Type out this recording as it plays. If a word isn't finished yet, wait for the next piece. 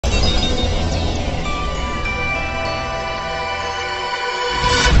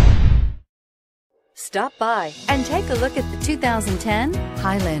Stop by and take a look at the 2010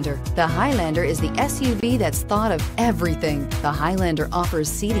 Highlander. The Highlander is the SUV that's thought of everything. The Highlander offers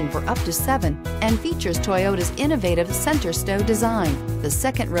seating for up to 7 and features Toyota's innovative center stow design. The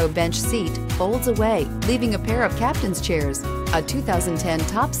second-row bench seat folds away, leaving a pair of captain's chairs. A 2010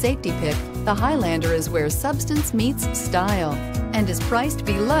 top safety pick, the Highlander is where substance meets style and is priced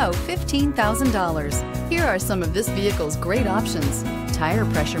below $15,000. Here are some of this vehicle's great options: tire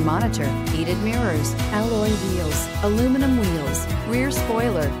pressure monitor, heated mirrors, alloy wheels, aluminum wheels, rear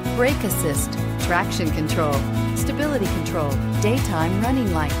spoiler, brake assist, traction control, stability control, daytime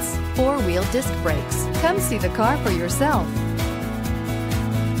running lights, 4-wheel disc brakes. Come see the car for yourself.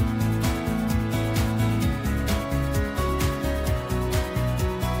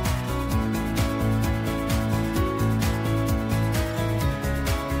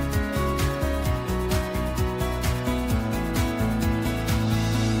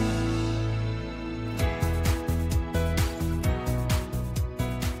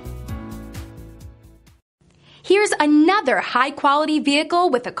 Here's another high-quality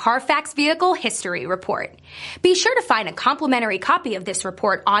vehicle with a Carfax Vehicle History Report. Be sure to find a complimentary copy of this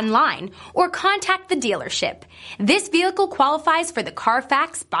report online or contact the dealership. This vehicle qualifies for the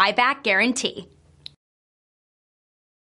Carfax Buyback Guarantee.